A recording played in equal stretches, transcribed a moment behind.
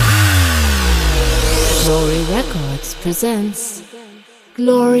Records presents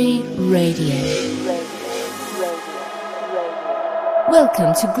Glory Radio.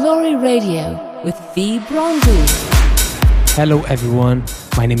 Welcome to Glory Radio with Vibronji. Hello everyone,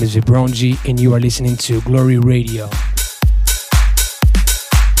 my name is Vibronji and you are listening to Glory Radio.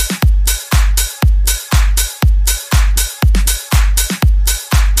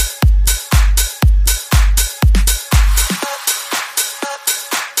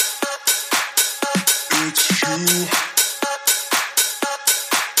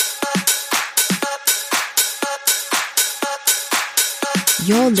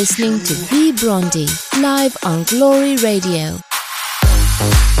 You're listening to Vibronji live on Glory Radio.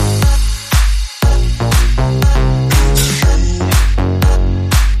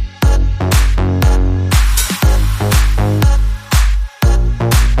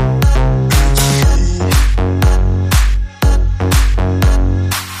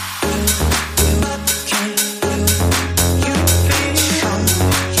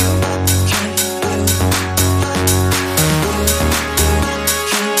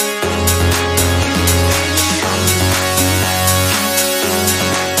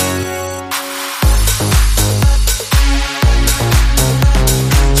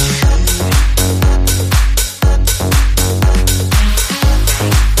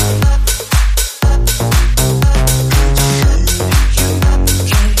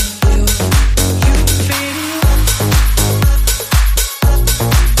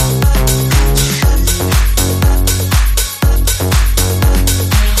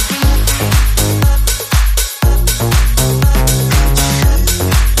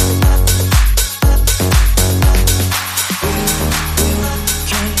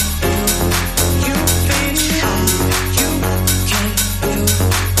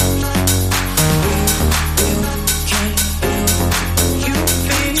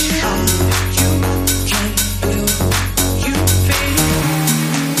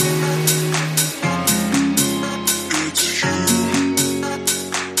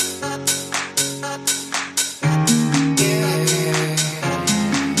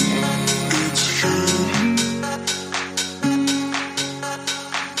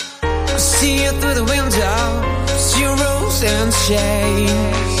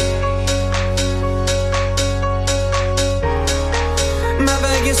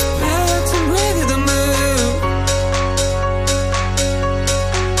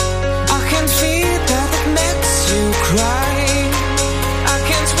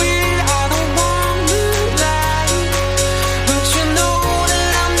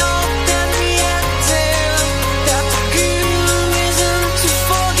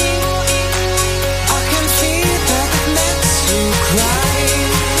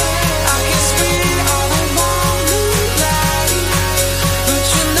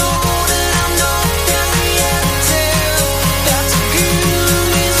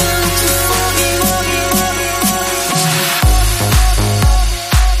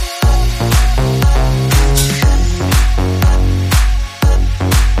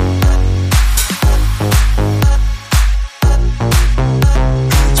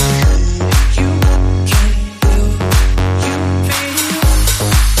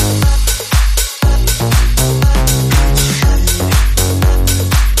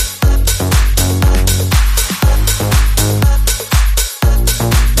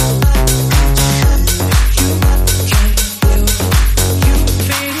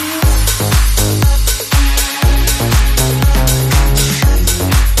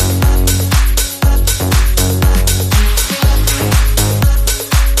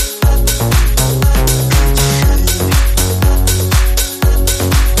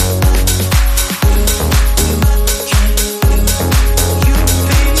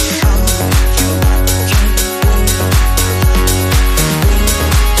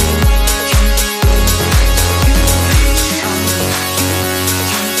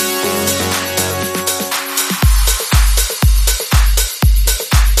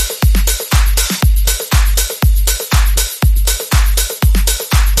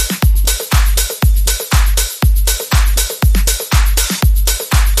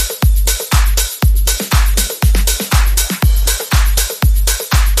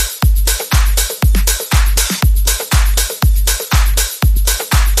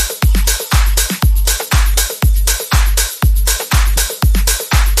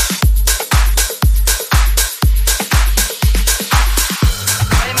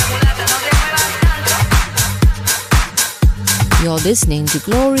 You're listening to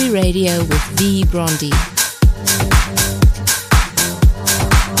Glory Radio with Vibronji.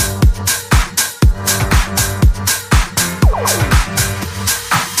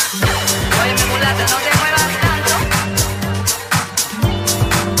 Oye, mi mulata, no te muevas tanto.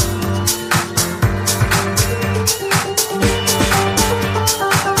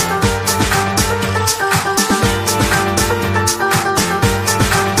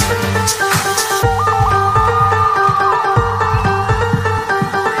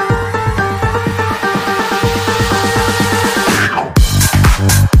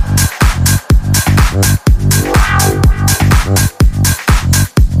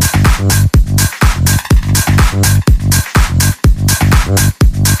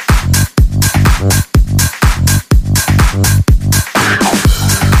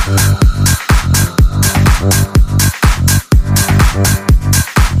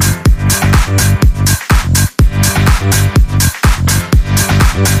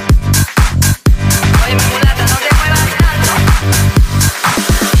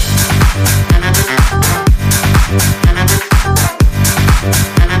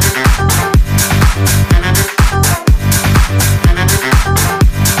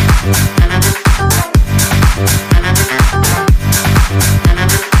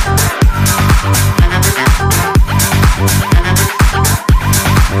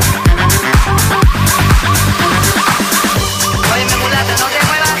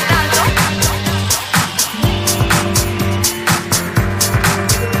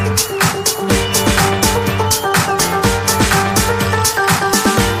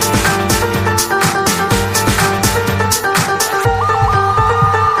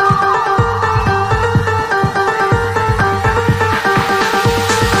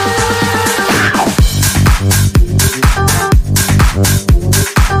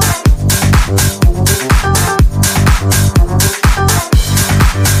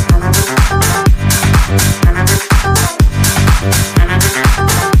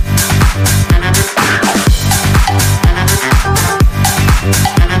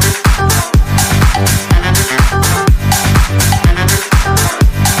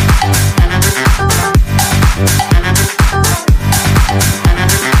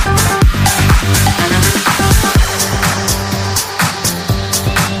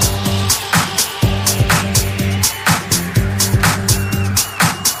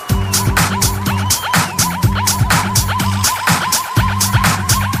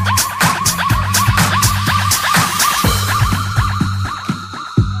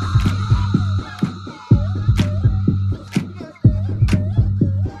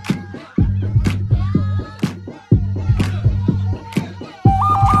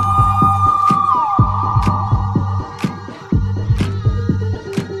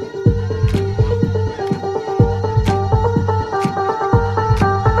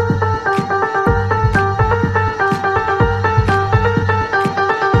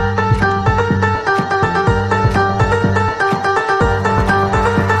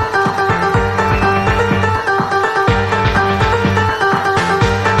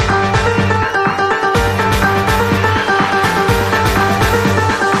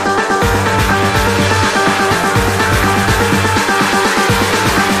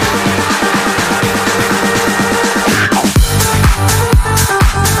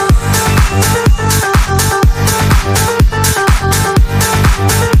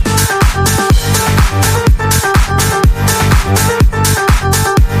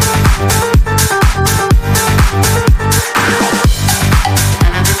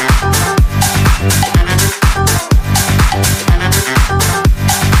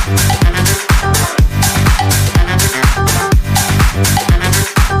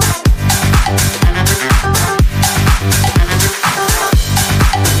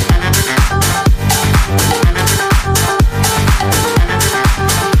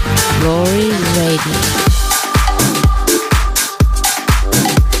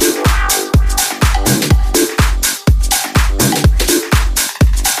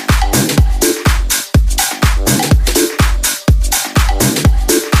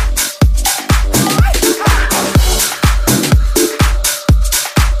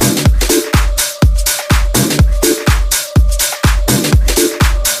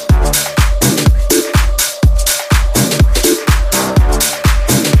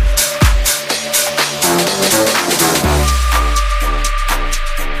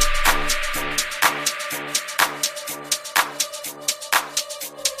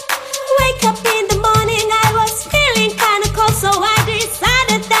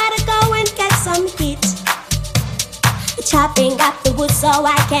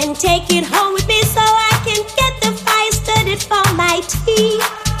 I can take it home with me, so I can get the fire started for my tea.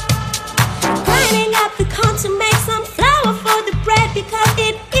 Grinding up the corn to make some flour for the bread, because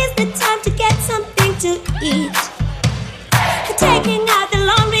it is the time to get something to eat. Taking out the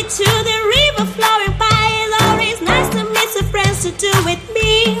laundry to the river, flowing by is always nice to meet some friends to do with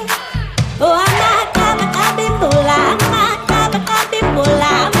me. Oh, I'm not kabakabimbola, I'm not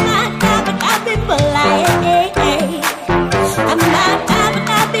kabakabimbola, I'm not kabakabimbola, hey, hey. I'm not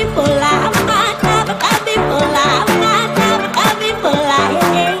kabakabimbola, I'm not kabakabimbola, I'm not kabakabimbola,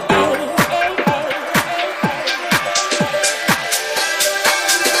 hey, hey.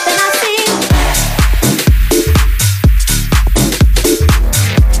 Then I sing.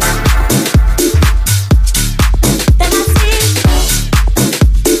 Then I sing.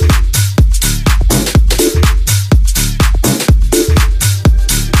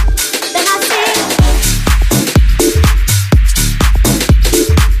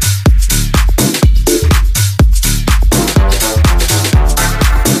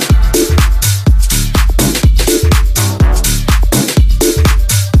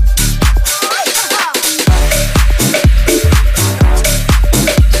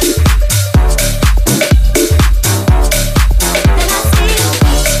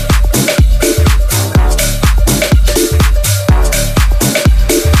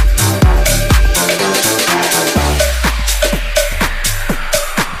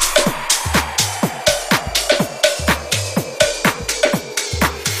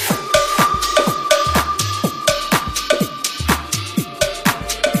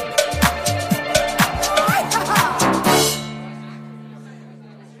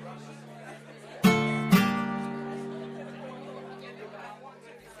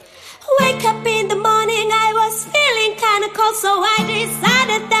 Wake up in the morning, I was feeling kinda cold, so I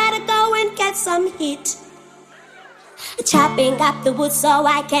decided that I'd go and get some heat. Chopping up the wood so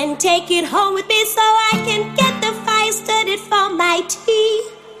I can take it home with me, so I can get the fire started for my tea.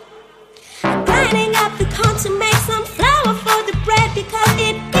 Grinding up the corn to make some flour for the bread, because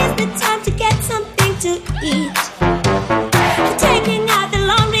it is the time to get something to eat. Taking out the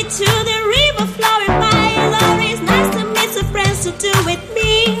laundry to the river, flowing by is always nice to meet some friends to do with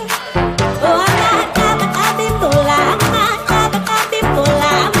me. Oh, I'm not kabakabimbola, I'm not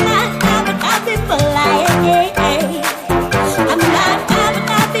kabakabimbola, I'm not kabakabimbola, hey, hey. I'm not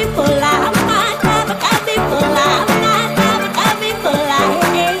kabakabimbola, I'm not kabakabimbola, I'm not kabakabimbola,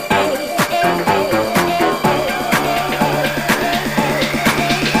 hey, hey, hey,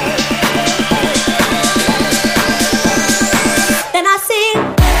 Then I sing.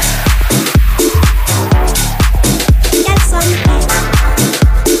 Get some heat.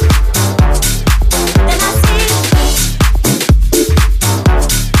 Then I sing.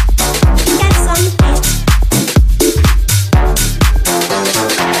 Get some heat.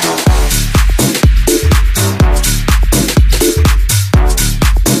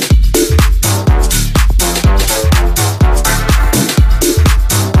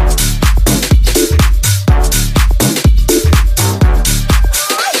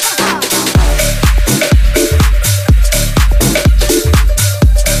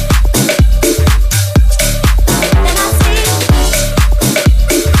 Then I sing.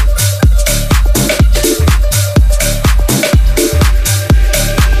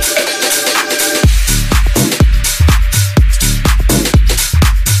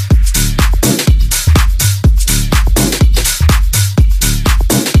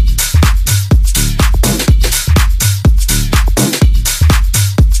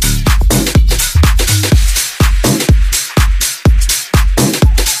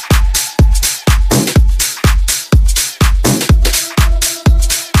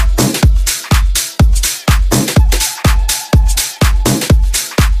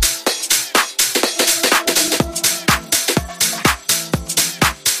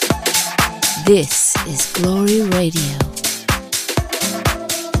 This is Glory Radio.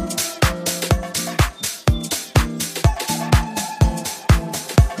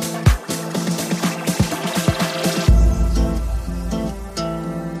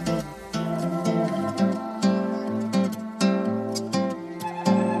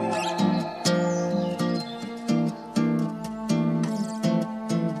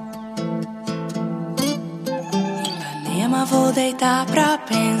 Ipanema vou deitar pra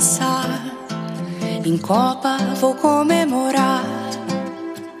pensar, em Copa vou comemorar,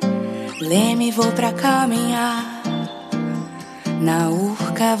 Leme vou pra caminhar, na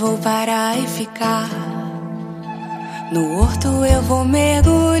Urca vou parar e ficar, no Horto eu vou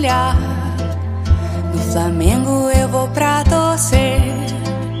mergulhar, no Flamengo eu vou pra torcer,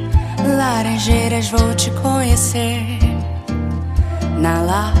 Laranjeiras vou te conhecer, Na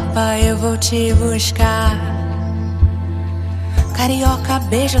Lapa eu vou te buscar. Carioca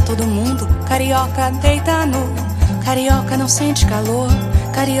beija todo mundo, carioca deita nu. Carioca não sente calor,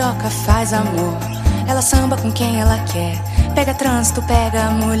 carioca faz amor. Ela samba com quem ela quer, pega trânsito, pega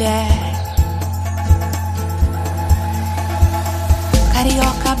mulher.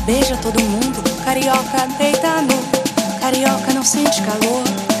 Carioca beija todo mundo, carioca deita nu. Carioca não sente calor,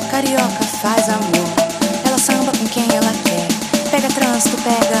 carioca faz amor. Ela samba com quem ela quer, pega trânsito,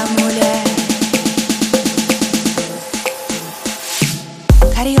 pega mulher.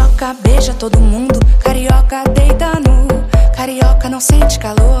 Carioca beija todo mundo, carioca deita nu. Carioca não sente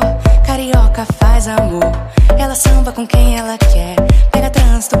calor, carioca faz amor. Ela samba com quem ela quer, pega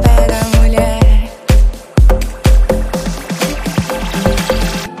trânsito, pega mulher.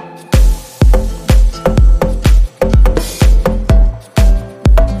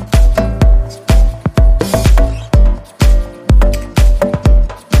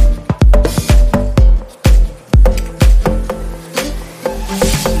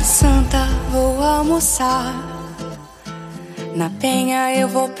 Na Penha eu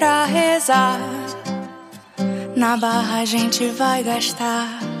vou pra rezar. Na Barra a gente vai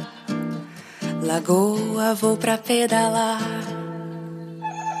gastar. Lagoa vou pra pedalar.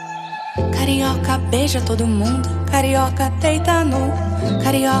 Carioca beija todo mundo, carioca deita nu.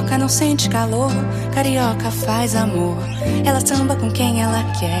 Carioca não sente calor, carioca faz amor. Ela samba com quem ela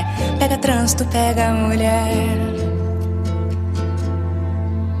quer, pega trânsito, pega mulher.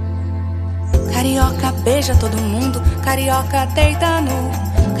 Carioca beija todo mundo, carioca deita nu.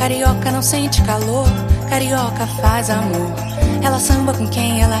 Carioca não sente calor, carioca faz amor. Ela samba com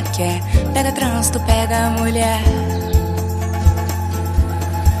quem ela quer, pega trânsito, pega mulher.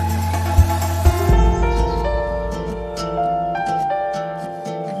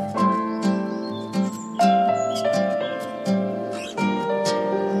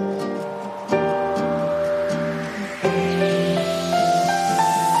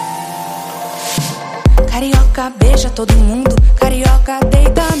 Carioca beija todo mundo, carioca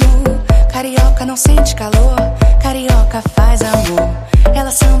deita nu. Carioca não sente calor, carioca faz amor.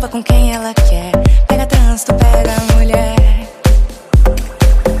 Ela samba com quem ela quer, pega trânsito, pega mulher.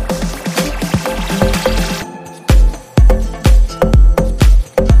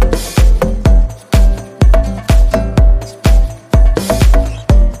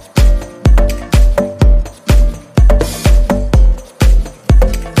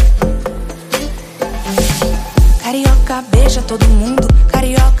 Carioca beija todo mundo,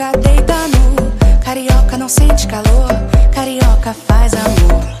 carioca deita nu. Carioca não sente calor, carioca faz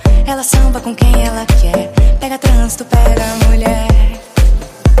amor. Ela samba com quem ela quer, pega trânsito, pega mulher.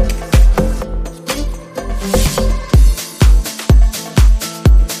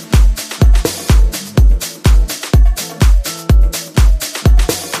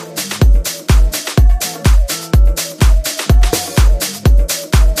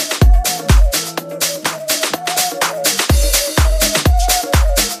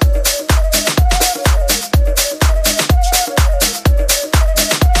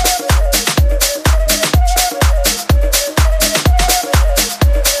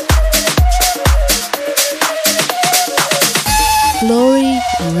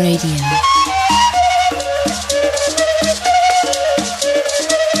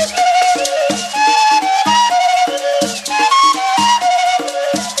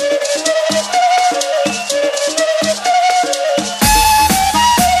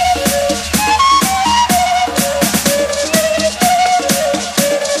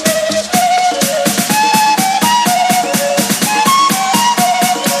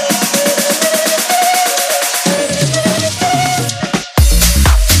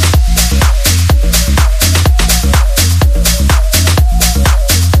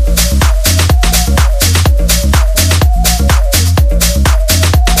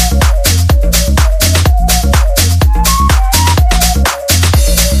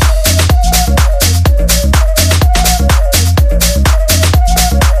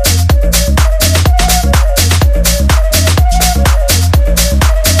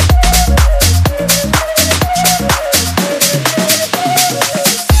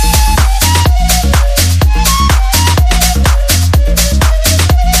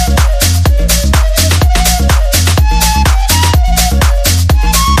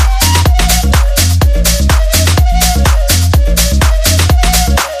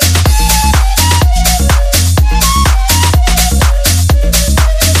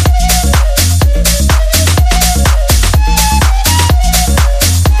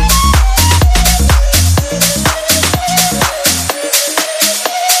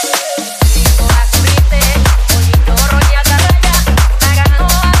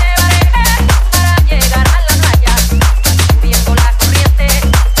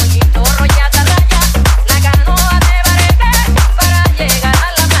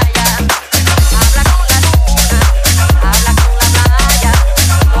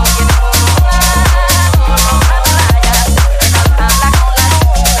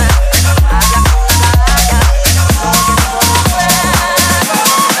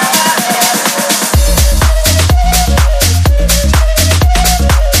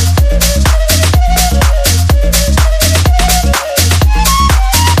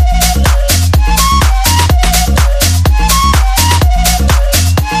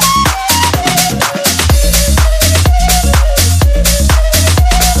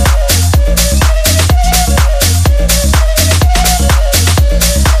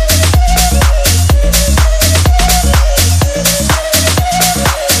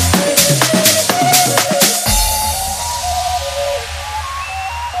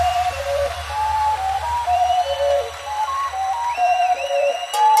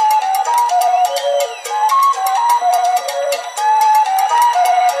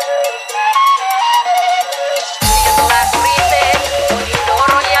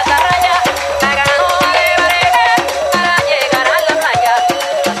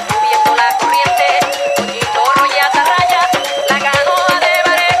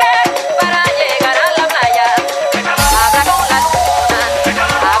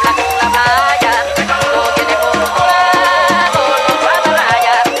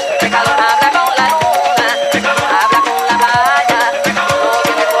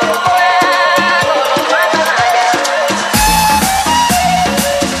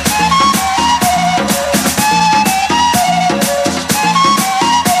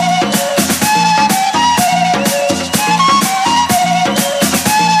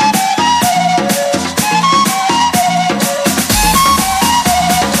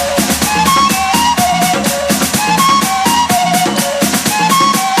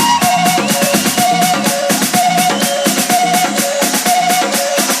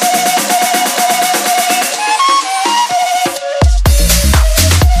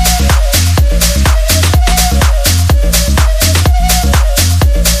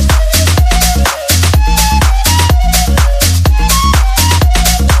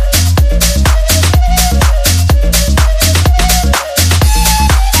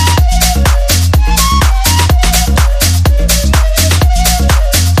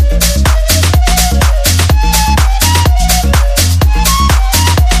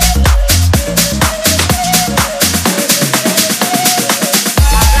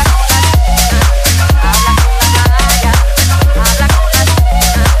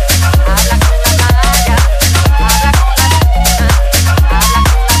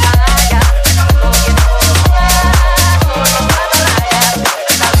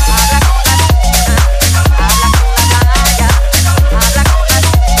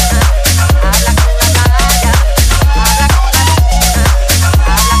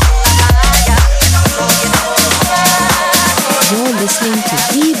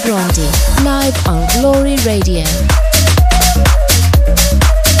 Brondi, live on Glory Radio.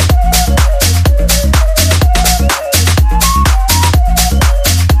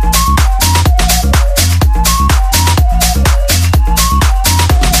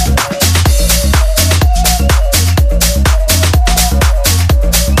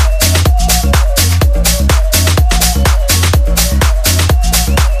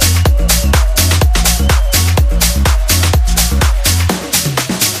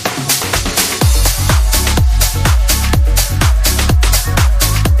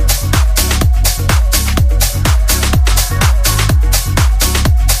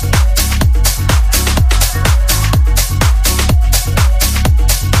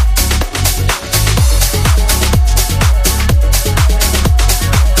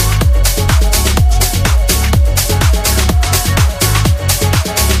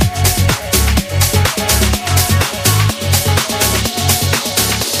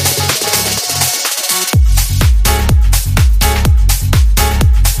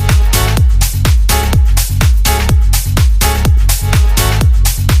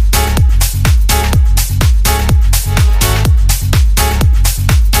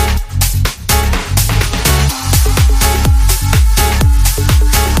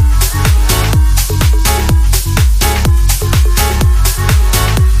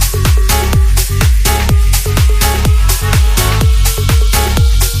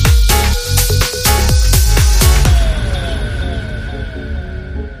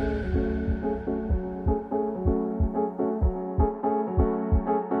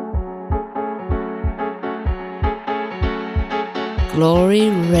 Glory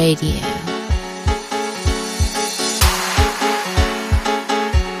Radio.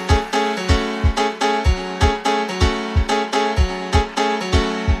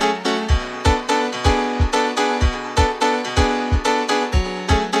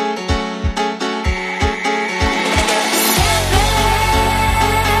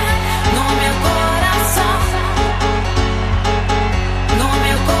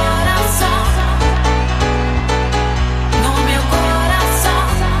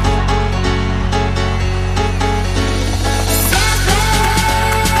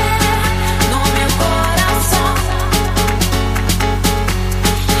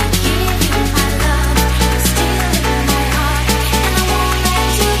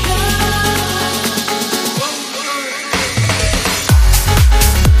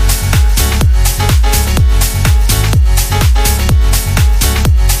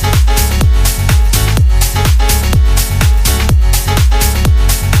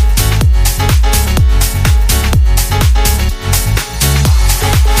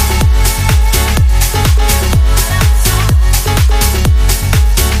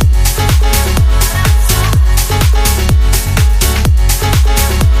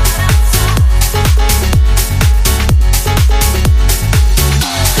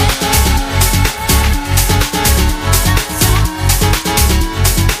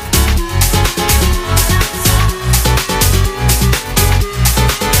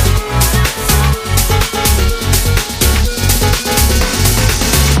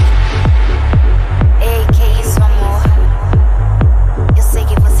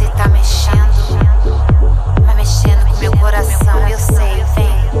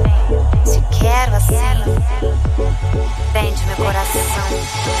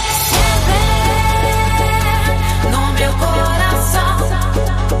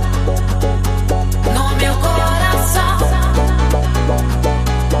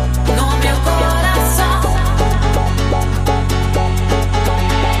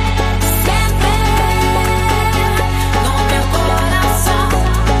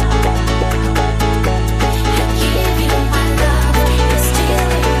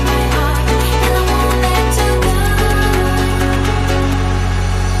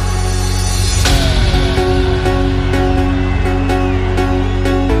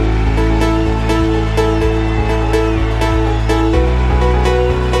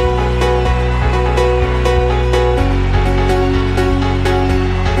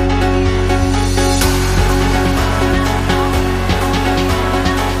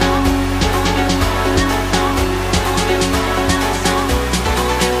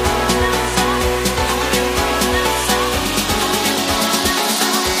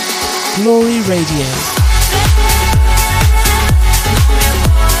 Glory Radio.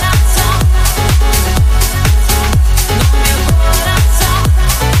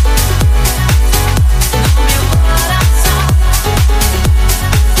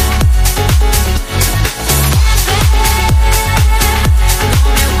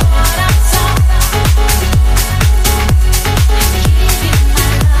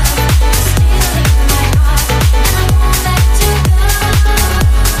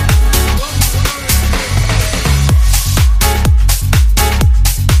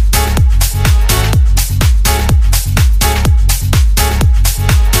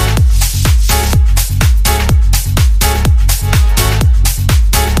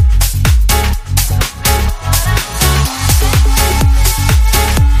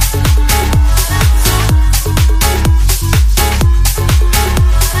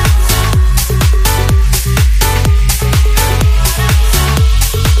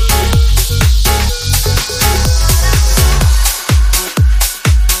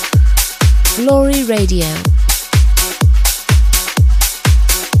 Radio.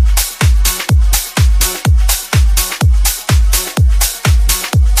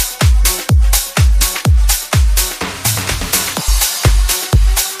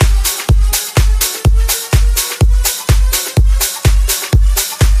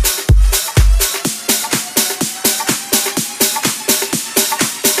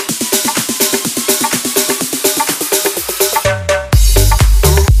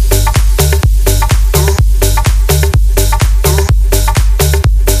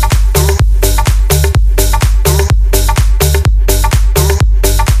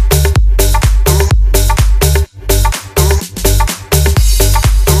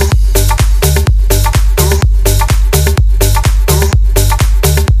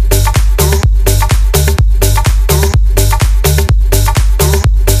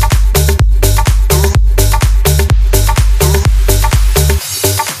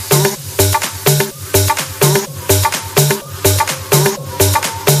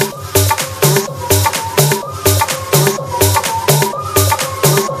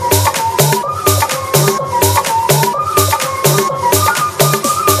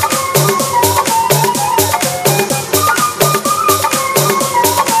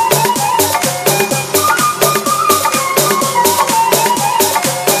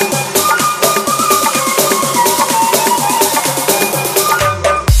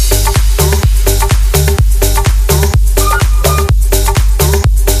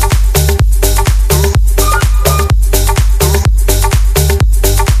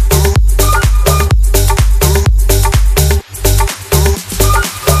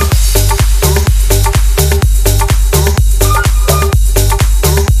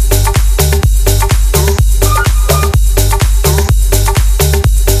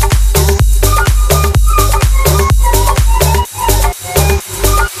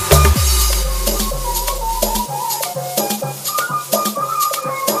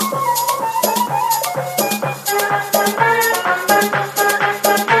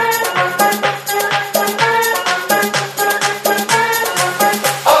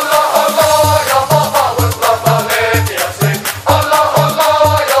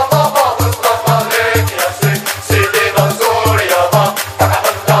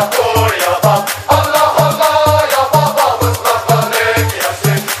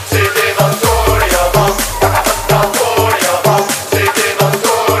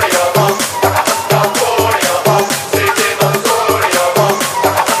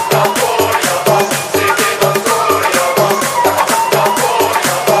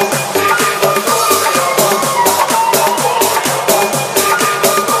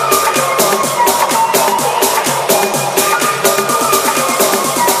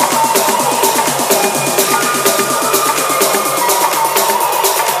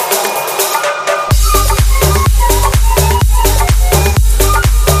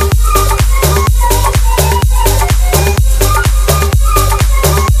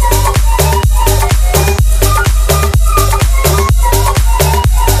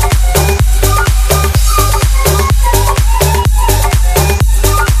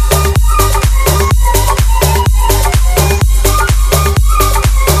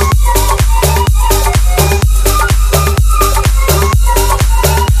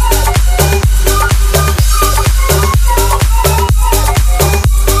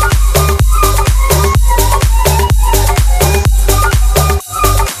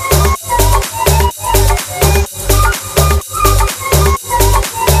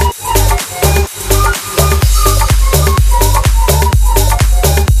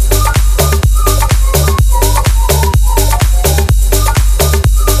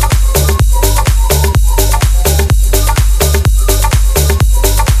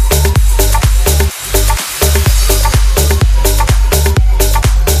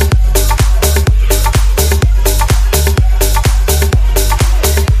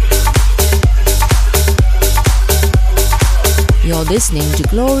 Listening to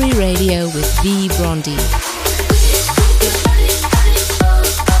Glory Radio with V. Brondi.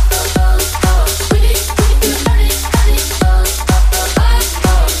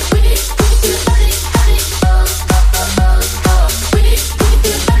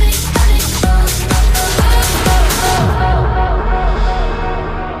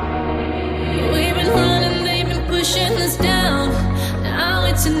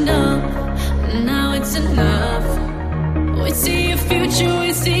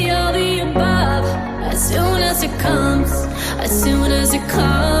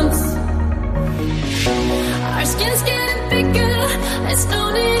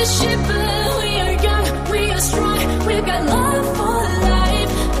 Strong, we got love for life,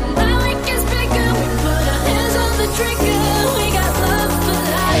 and now it gets bigger.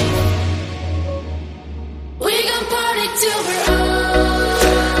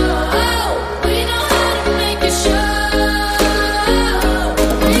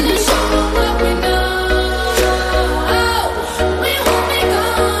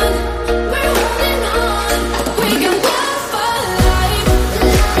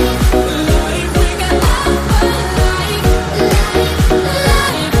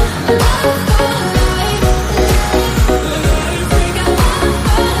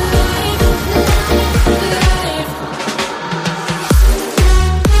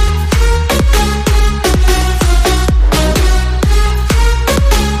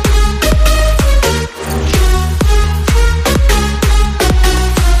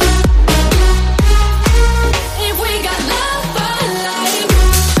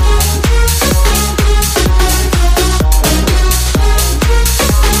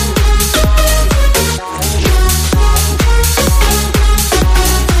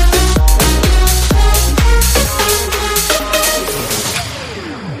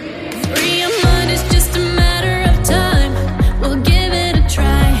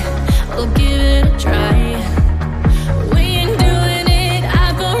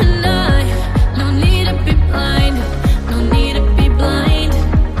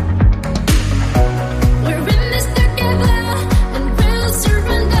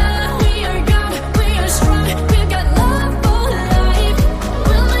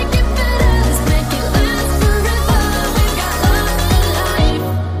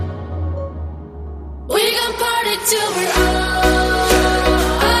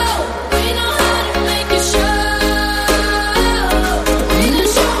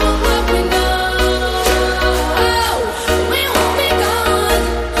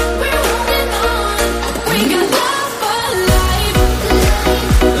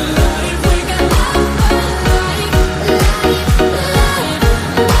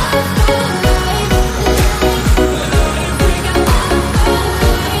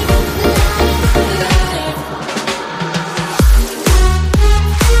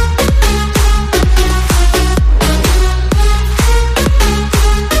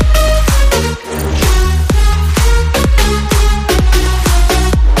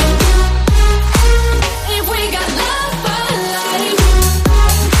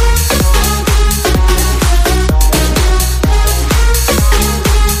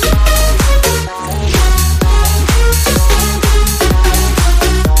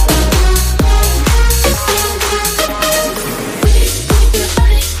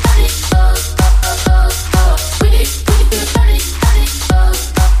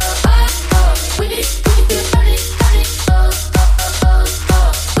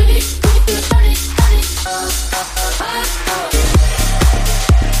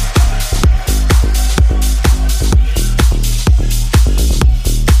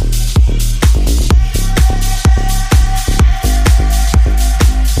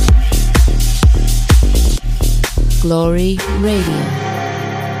 Glory Radio.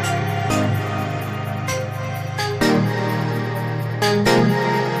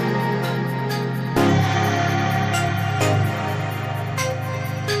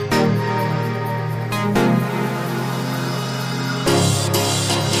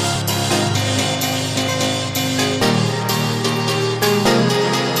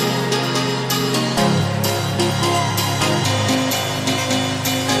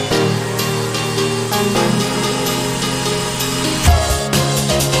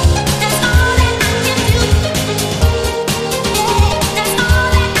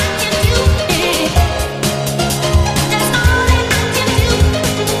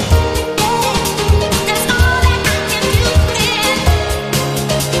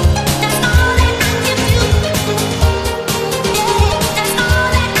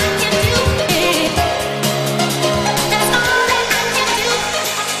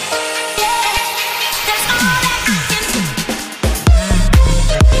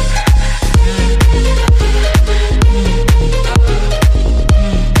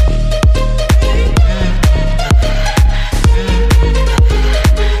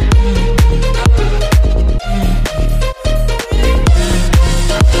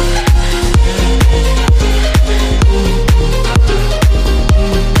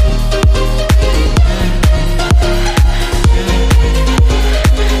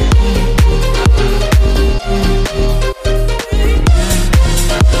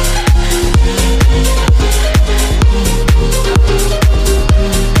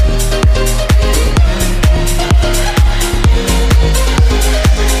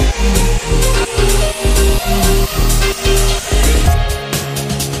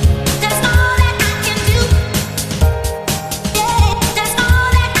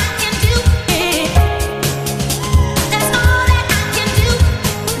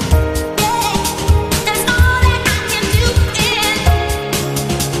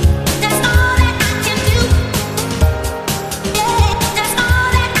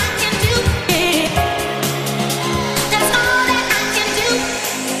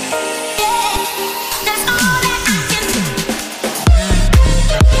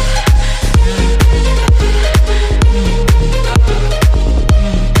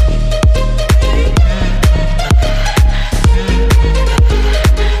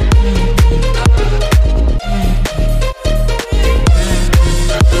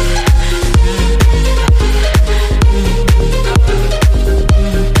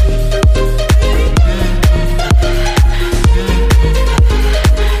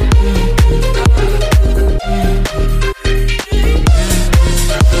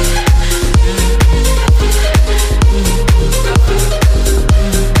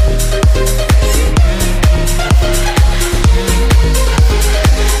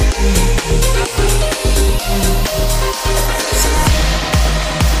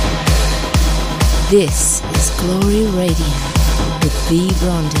 This is Glory Radio with V.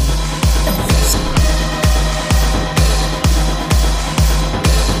 Blondie.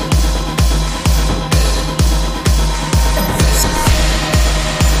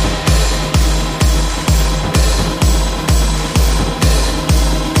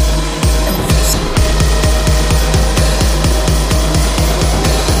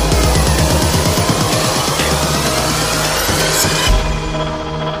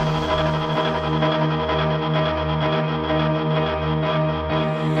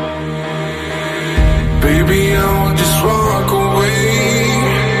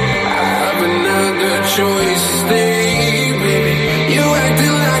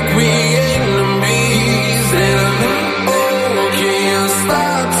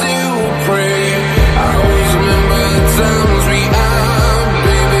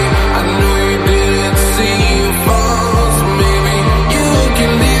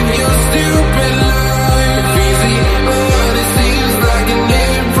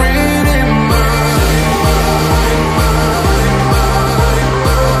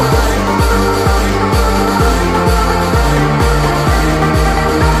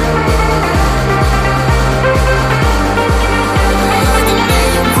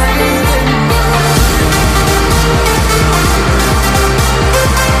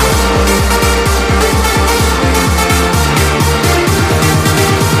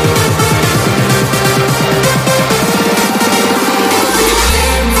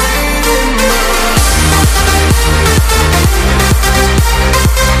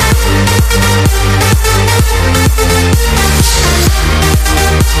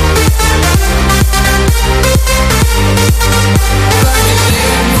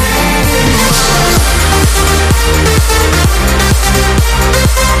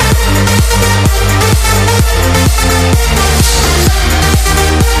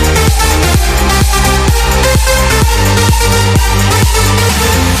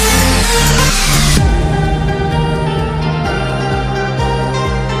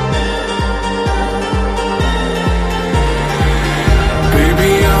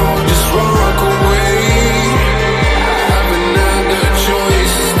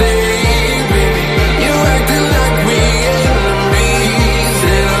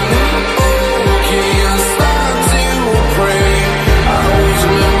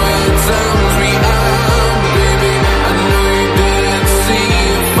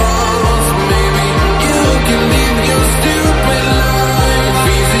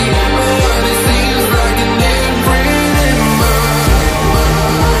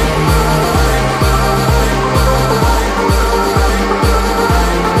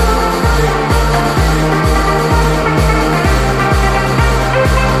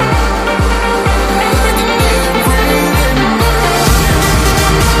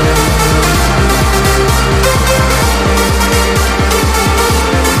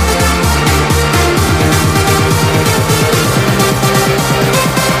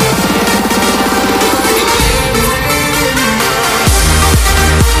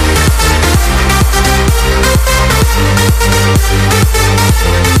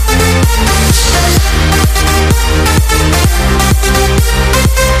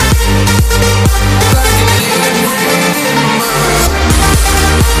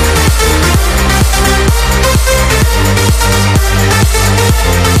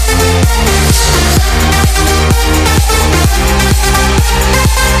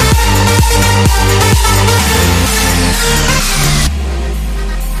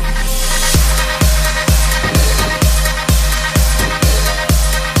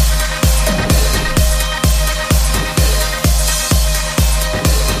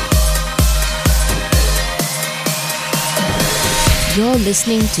 You're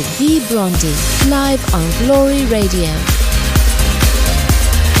listening to The Blondie, live on Glory Radio.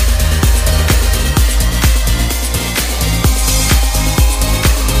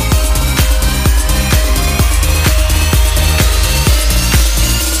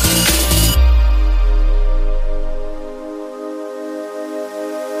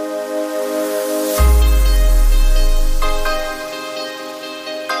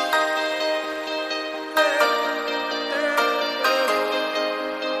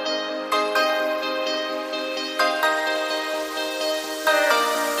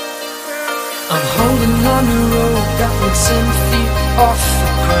 On the road that would 10 feet off the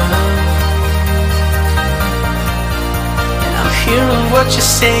ground, and I'm hearing what you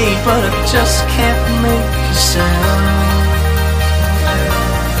say, but I just can't make a sound.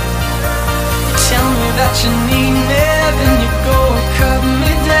 You tell me that you need me, then you go and cut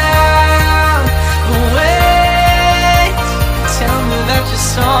me down. But wait, tell me that you're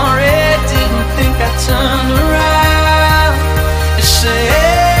sorry, didn't think I'd turn around. You say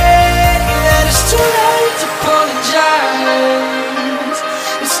it's too late to apologize.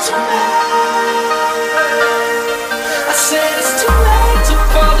 It's too late. I said it's too late to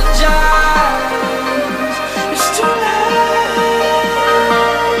apologize. It's too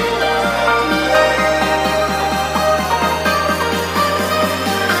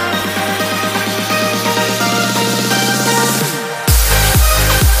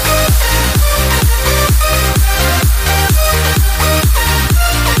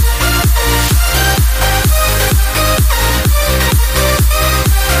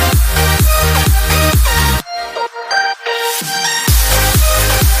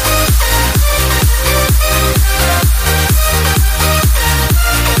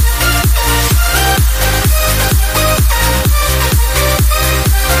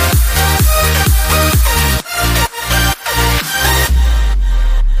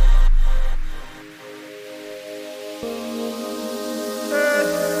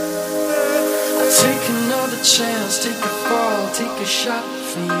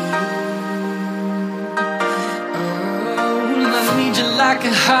like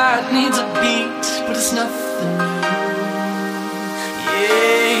a heart needs a beat, but it's nothing new.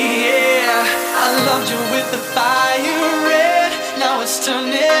 Yeah, I loved you with the fire red, now it's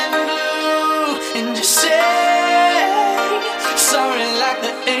turning blue. And you say sorry like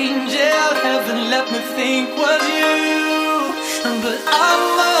the angel heaven let me think was you. But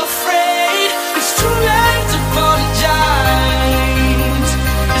I'm afraid it's too late to apologize.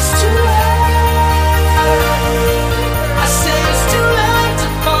 It's too late. I say it's too late to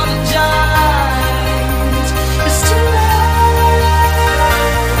apologize. It's too late.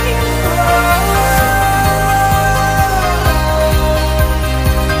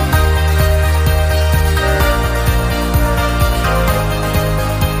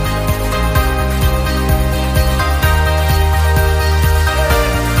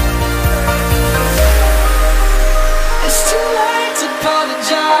 It's too late to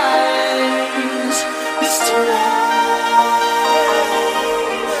apologize. It's too late.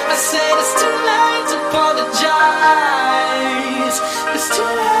 I said it's too late to apologize. It's too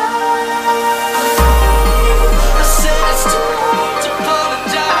late. I said it's too late to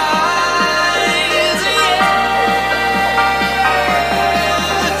apologize. Yeah.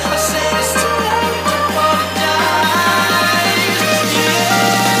 I said it's too late to apologize.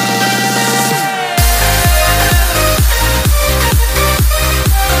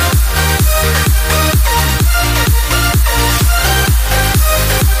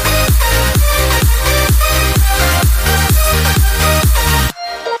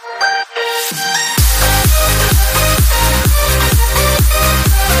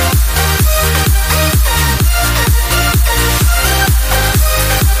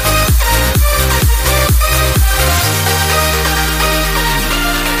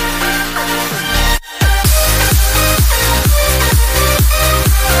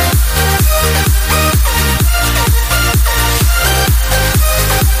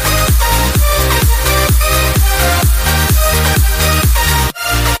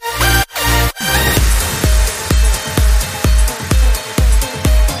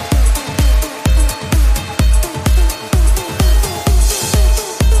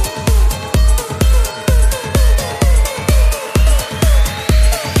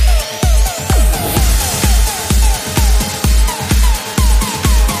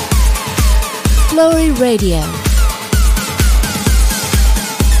 Glory Radio.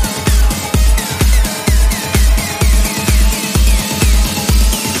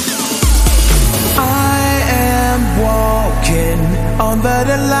 I am walking under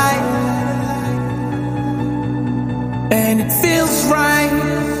the light. and it feels right.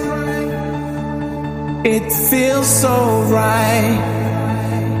 It feels so right.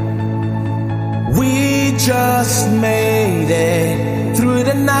 We just made it through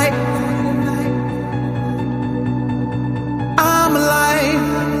the night. I'm alive.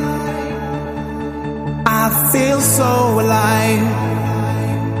 I feel so alive.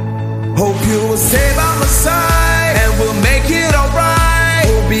 Hope you will stay by my side, and we'll make it alright.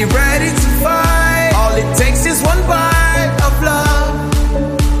 We'll be ready to fight. All it takes is one bite of love.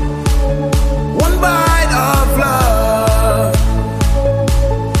 One bite of love.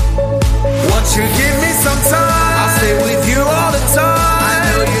 Won't you give me some time? I'll stay with you all the time. I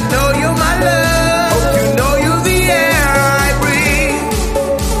know you're my love. Hope you know you're the air I breathe.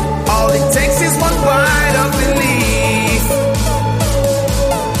 All it takes is one bite of belief.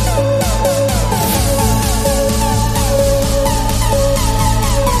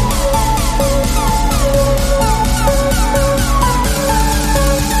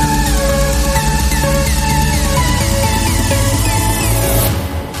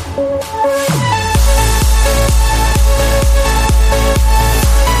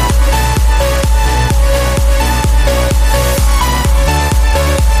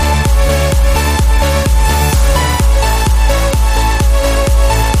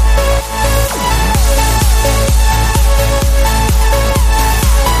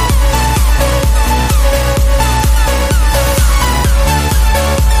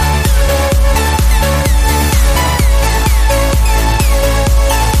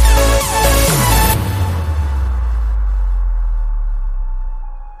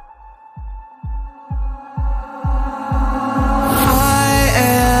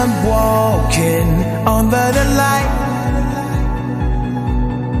 Under the light,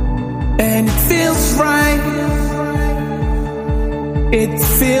 and it feels right. It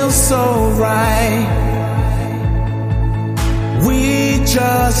feels so right. We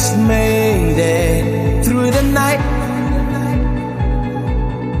just made it through the night.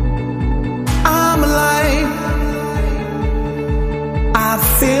 I'm alive. I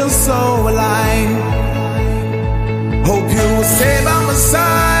feel so alive. Hope you will stay by my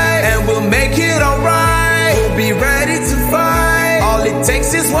side, and we'll make it alright. We'll be ready to fight. All it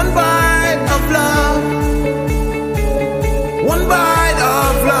takes is one bite of love. One bite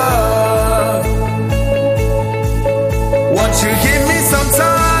of love. Won't you give me some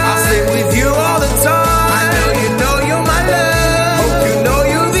time? I'll stay with you all the time. I know you're my love. Hope you know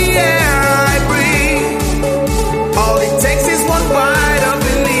you're the air I breathe. All it takes is one bite of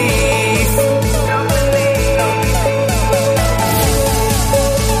belief.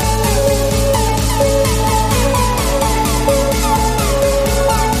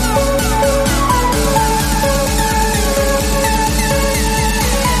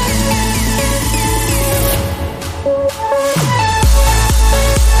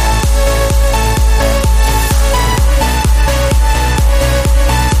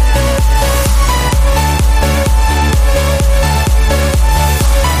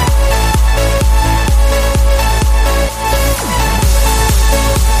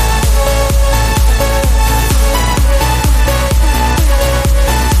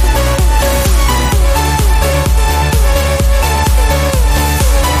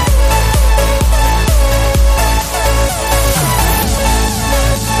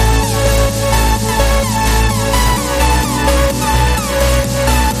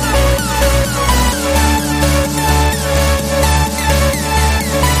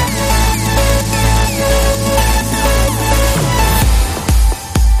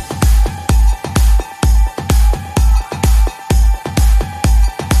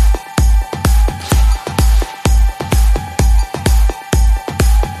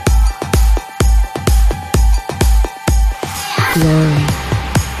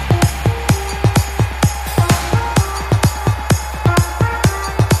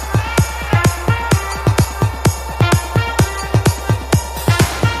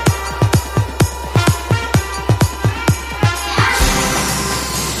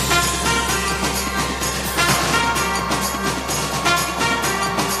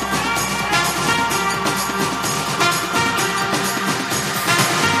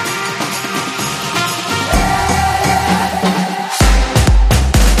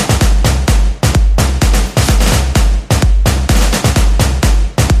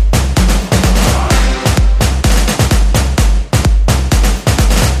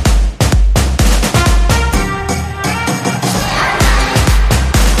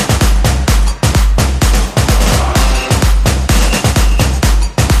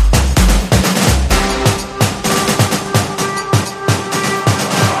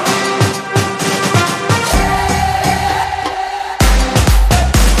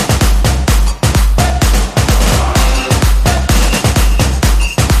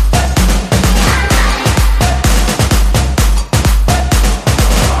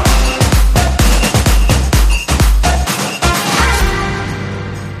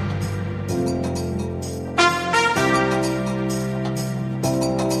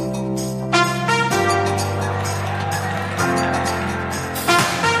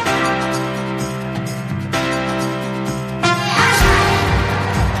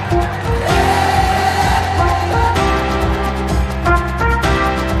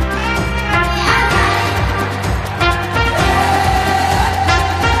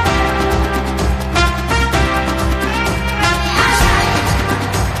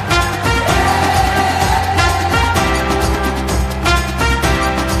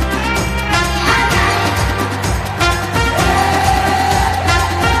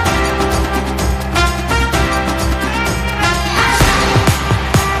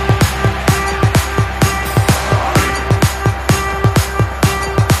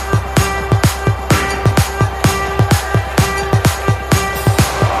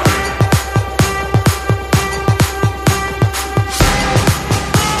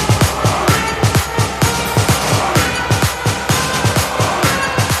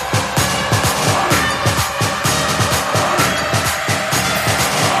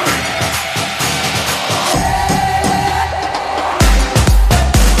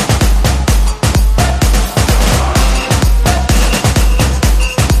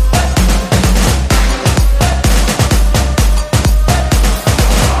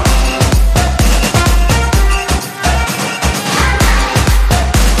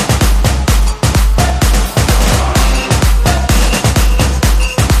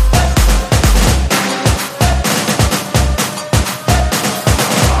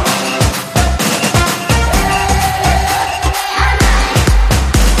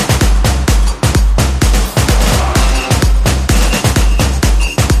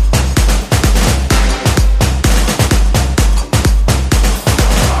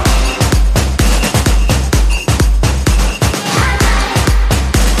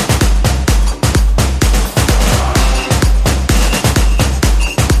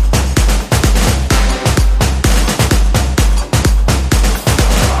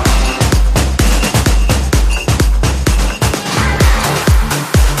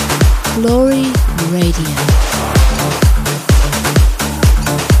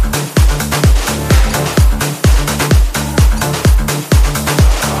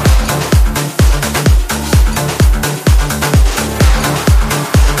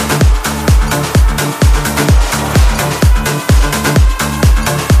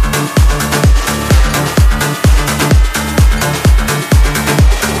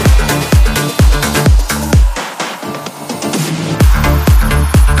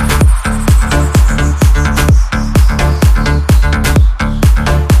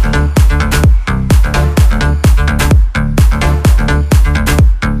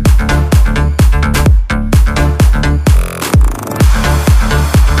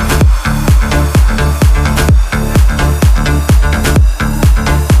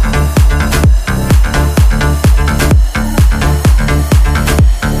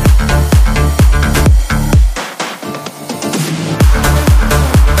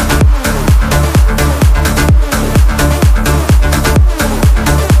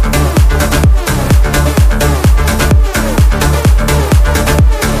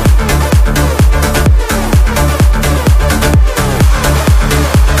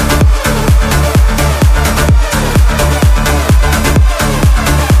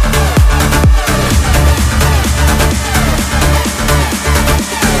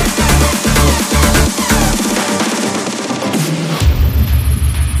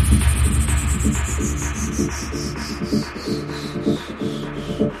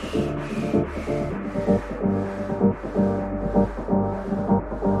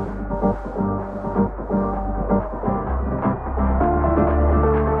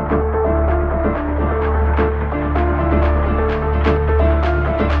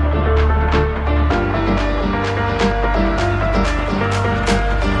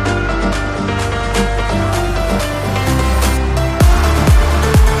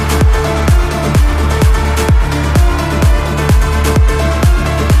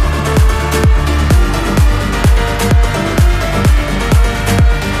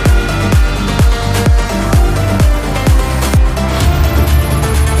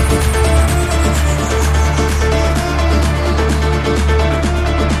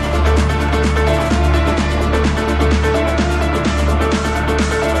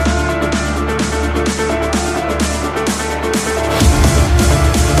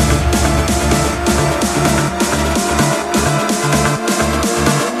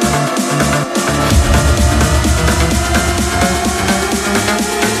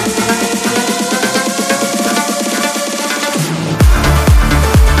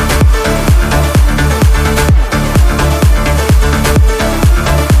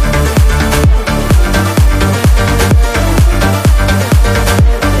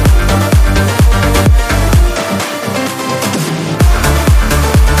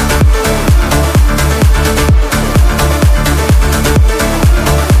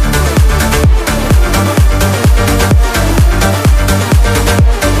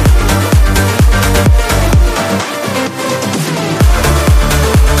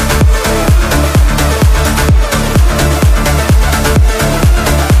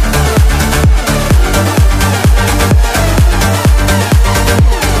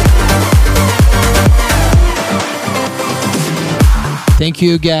 Thank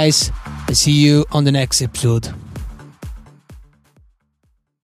you, guys. I see you on the next episode.